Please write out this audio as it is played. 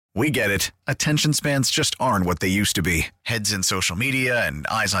We get it. Attention spans just aren't what they used to be. Heads in social media and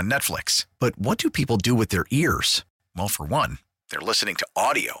eyes on Netflix. But what do people do with their ears? Well, for one, they're listening to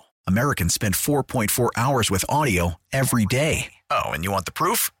audio. Americans spend 4.4 hours with audio every day. Oh, and you want the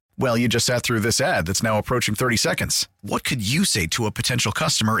proof? Well, you just sat through this ad that's now approaching 30 seconds. What could you say to a potential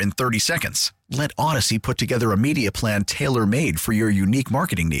customer in 30 seconds? Let Odyssey put together a media plan tailor-made for your unique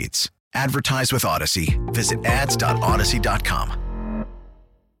marketing needs. Advertise with Odyssey. Visit ads.odyssey.com.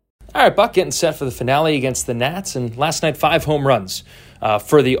 All right, Buck getting set for the finale against the Nats, and last night 5 home runs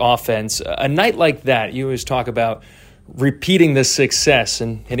for the offense. A night like that, you always talk about repeating the success,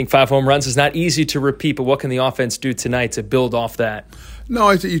 and hitting 5 home runs is not easy to repeat, but what can the offense do tonight to build off that? No,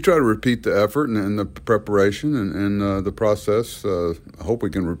 I think you try to repeat the effort and the preparation and the process. I hope we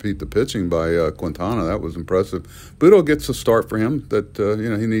can repeat the pitching by Quintana. That was impressive. Budo gets a start for him that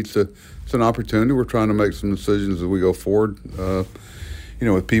he needs to. It's an opportunity. We're trying to make some decisions as we go forward.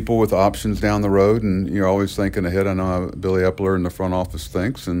 With people with options down the road, and you're always thinking ahead. I know how Billy Epler in the front office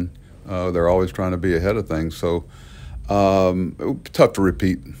thinks, and they're always trying to be ahead of things. So tough to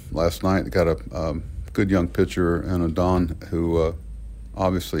repeat last night. Got a good young pitcher and a Don who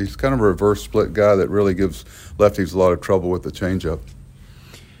obviously he's kind of a reverse split guy that really gives lefties a lot of trouble with the changeup.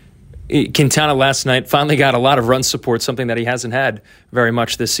 Quintana last night finally got a lot of run support, something that he hasn't had very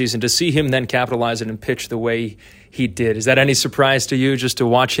much this season. To see him then capitalize it and pitch the way he did, is that any surprise to you, just to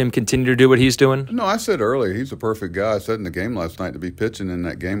watch him continue to do what he's doing? No, I said earlier, he's a perfect guy. I said in the game last night to be pitching in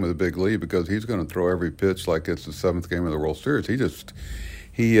that game with a big lead because he's going to throw every pitch like it's the 7th game of the World Series. He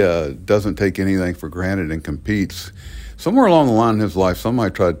doesn't take anything for granted and competes. Somewhere along the line in his life,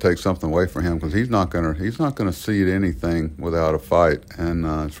 somebody tried to take something away from him because he's not going to cede anything without a fight, and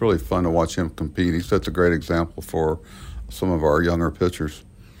it's really fun to watch him compete. He sets a great example for some of our younger pitchers.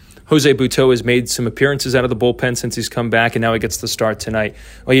 Jose Butto has made some appearances out of the bullpen since he's come back, and now he gets the start tonight.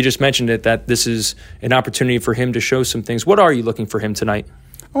 Well, you just mentioned it, that this is an opportunity for him to show some things. What are you looking for him tonight?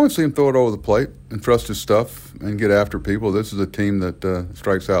 I want to see him throw it over the plate and trust his stuff and get after people. This is a team that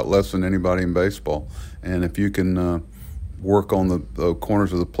strikes out less than anybody in baseball, and if you can work on the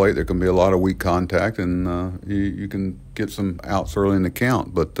corners of the plate, there can be a lot of weak contact, and you can get some outs early in the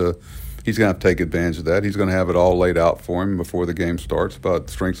count. But he's going to have to take advantage of that. He's going to have it all laid out for him before the game starts about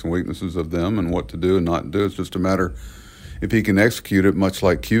the strengths and weaknesses of them and what to do and not do. It's just a matter if he can execute it, much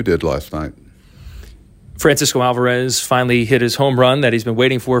like Q did last night. Francisco Alvarez finally hit his home run that he's been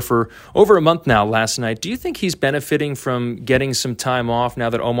waiting for over a month now last night. Do you think he's benefiting from getting some time off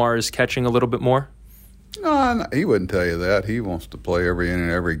now that Omar is catching a little bit more? No, he wouldn't tell you that. He wants to play every inning,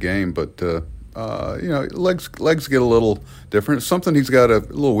 every game, but legs get a little different. It's something he's got a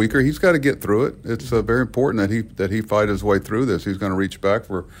little weaker. He's got to get through it. It's very important that he fight his way through this. He's going to reach back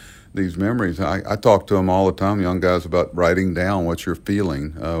for these memories. I talk to him all the time, young guys, about writing down what you're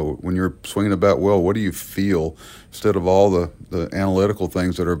feeling when you're swinging a bat well. What do you feel instead of all the analytical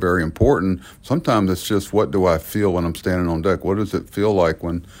things that are very important? Sometimes it's just what do I feel when I'm standing on deck? What does it feel like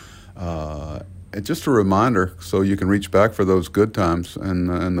when? It's just a reminder so you can reach back for those good times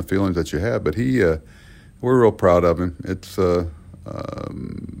and the feelings that you have. But we're real proud of him. It's the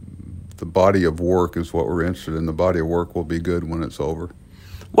body of work is what we're interested in. The body of work will be good when it's over.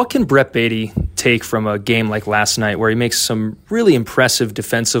 What can Brett Beatty take from a game like last night where he makes some really impressive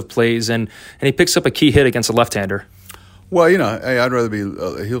defensive plays and he picks up a key hit against a left-hander? Well, hey, I'd rather be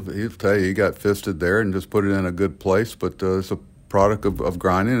he'll tell you he got fisted there and just put it in a good place, but it's a product of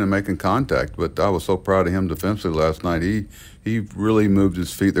grinding and making contact. But I was so proud of him defensively last night. He really moved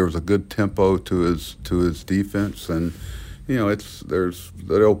his feet. There was a good tempo to his defense, and there's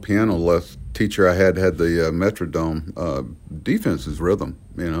that old piano teacher I had the Metrodome. Defense is rhythm.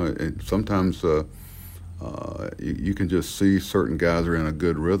 Sometimes you can just see certain guys are in a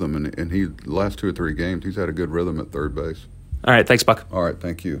good rhythm, and he the last 2 or 3 games he's had a good rhythm at third base. All right, thanks, Buck. All right,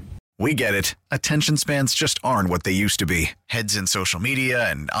 thank you. We get it. Attention spans just aren't what they used to be. Heads in social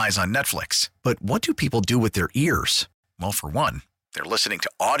media and eyes on Netflix. But what do people do with their ears? Well, for one, they're listening to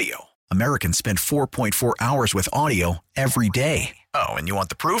audio. Americans spend 4.4 hours with audio every day. Oh, and you want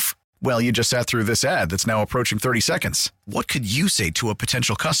the proof? Well, you just sat through this ad that's now approaching 30 seconds. What could you say to a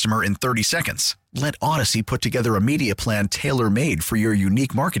potential customer in 30 seconds? Let Odyssey put together a media plan tailor-made for your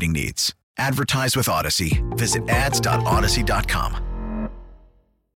unique marketing needs. Advertise with Odyssey. Visit ads.odyssey.com.